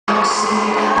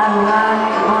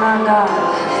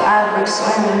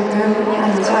swimming through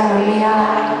and it's wearing me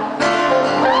out.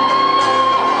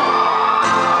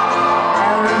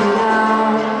 Wearing me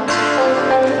down.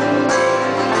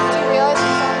 Do you realize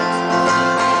the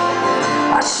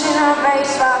Watching our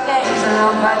baseball games and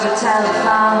a bunch of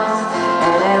telephones.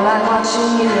 It ain't like watching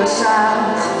you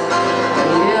yourself.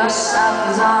 Yourself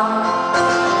is on.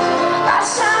 I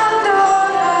sound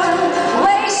older,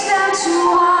 wasting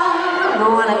too hard.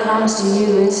 But when it comes to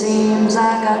you, it seems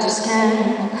like I just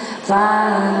can't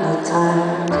find the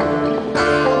time.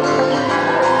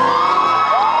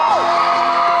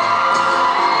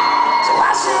 So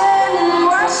I sit and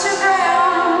watch the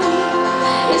ground.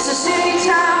 It's a city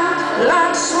town,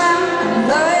 learn to swim and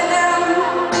blow it down.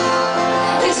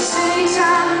 It's a city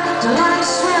town to learn to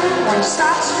swim when it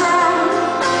starts to drown.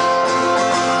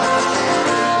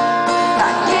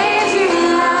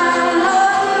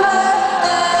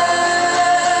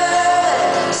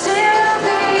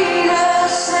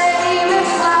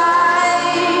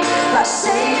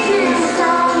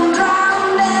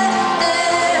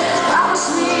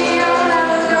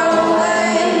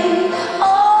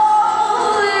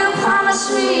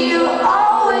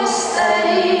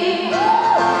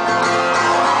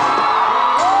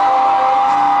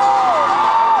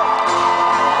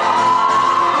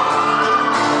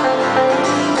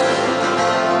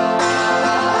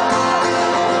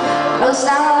 Those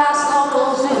last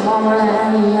locals who won't let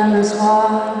any in this war.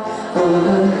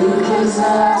 Who kids the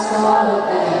last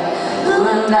holiday? Who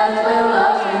in death will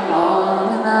love you more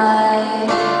tonight?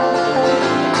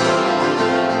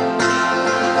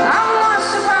 I'm not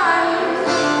surprised.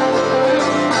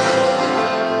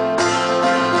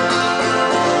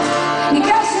 He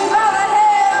gets me by the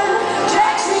hair,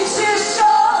 drags me to his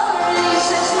shoulder, and he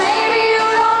says, maybe you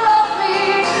don't love me.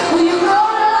 Will you grow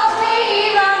to love me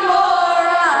even more?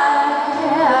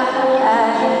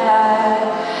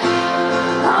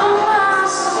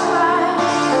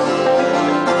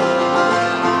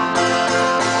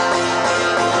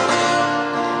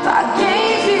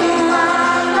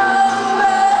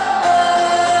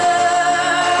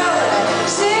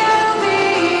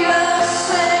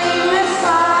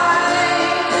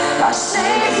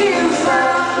 Save you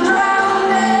from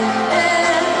drowning.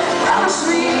 Promise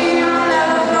me you'll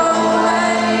never go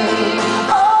away.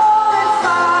 Oh, if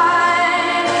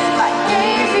I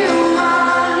gave you my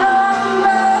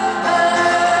number,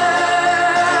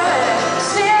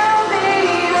 still be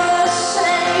the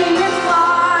same if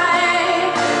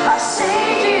I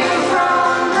save you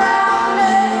from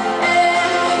drowning.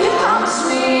 You promise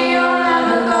me you'll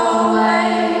never go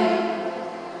away.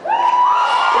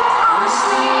 You promise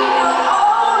me.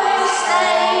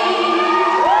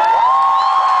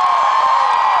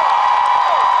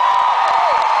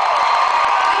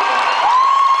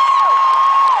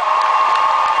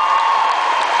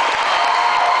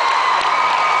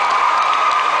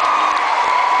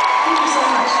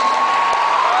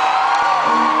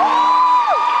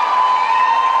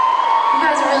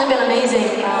 Been amazing.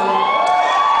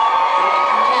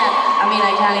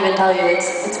 I can't even tell you.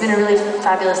 It's been a really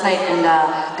fabulous night. And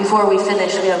before we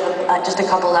finish, we have just a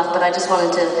couple left. But I just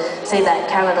wanted to say that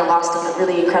Canada lost a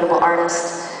really incredible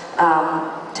artist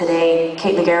today,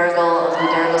 Kate McGarrigle of the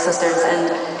McGarrigle Sisters.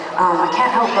 And I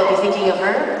can't help but be thinking of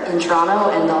her in Toronto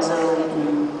and also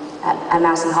at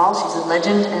Massey Hall. She's a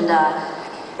legend. And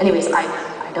anyways, I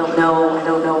don't know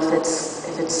if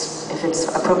it's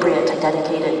appropriate to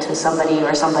dedicate it to somebody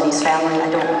or somebody's family. I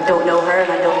don't know her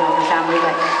and I don't know her family,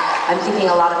 but I'm thinking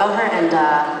a lot about her. And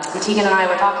Tegan and I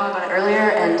were talking about it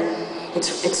earlier, and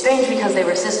it's strange because they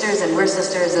were sisters and we're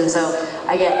sisters, and so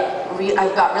I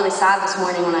got really sad this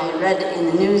morning when I read in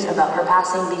the news about her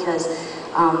passing because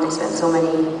they spent so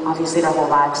many, obviously their whole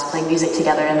lives playing music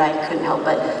together, and I couldn't help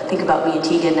but think about me and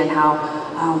Tegan and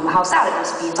how sad it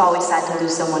must be. It's always sad to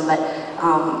lose someone, but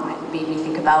it made me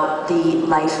think about the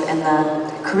life and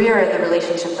the career and the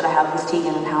relationship that I have with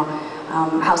Tegan and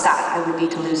how sad I would be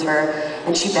to lose her,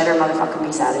 and she better motherfucking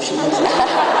be sad if she loses her.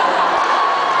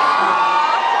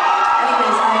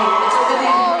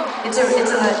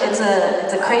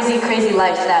 It's a crazy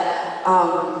life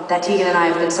that Tegan and I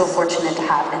have been so fortunate to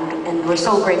have, and we're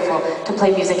so grateful to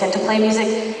play music. And to play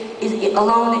music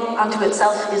alone unto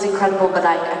itself is incredible, but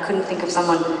I couldn't think of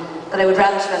someone that I would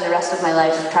rather spend the rest of my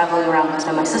life traveling around with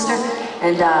than my sister.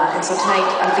 And so tonight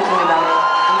I'm thinking about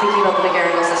the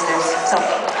McGarrigle Sisters. So.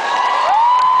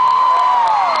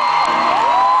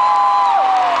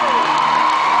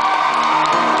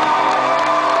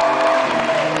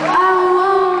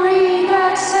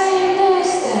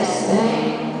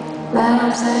 That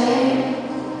I'm saying,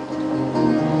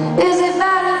 is it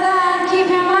better than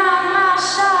keeping my mouth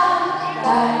shut?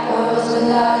 That goes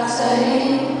without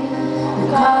saying.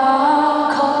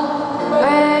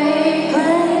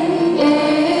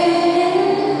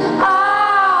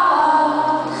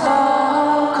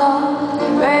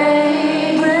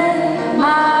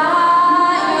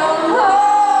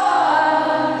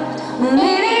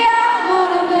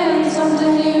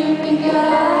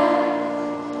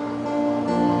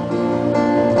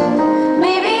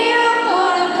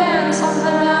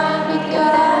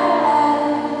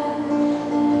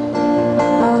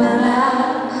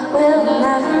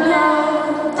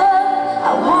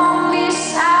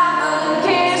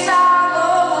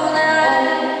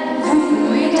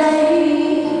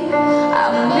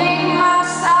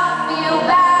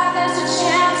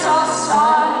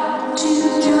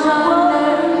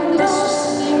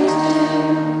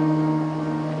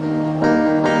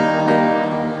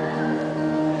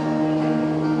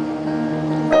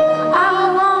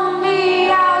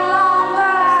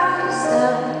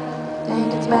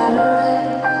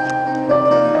 matter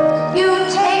if you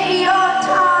take your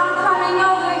time coming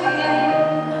over here.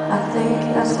 I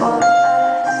think that's for the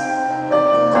best.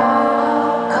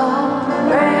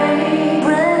 Come rain,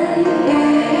 rain,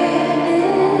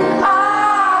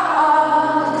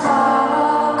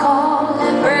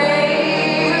 come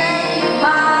rain, my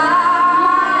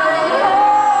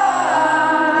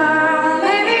heart.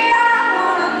 Maybe I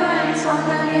wanna bring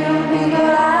something you'll be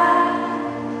good at.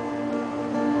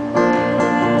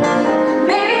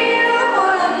 Maybe you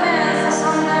would have been for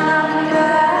something I've been good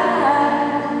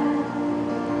at.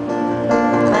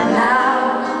 But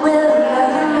now we'll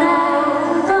never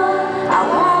know. I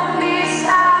won't be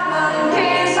sad, but in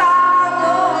case I'll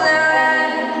go there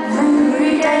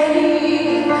every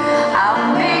day. I'll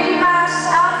make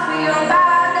myself feel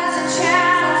bad. There's a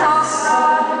chance I'll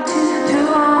start to do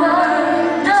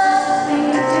another thing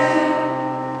to do.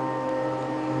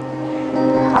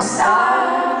 I'll start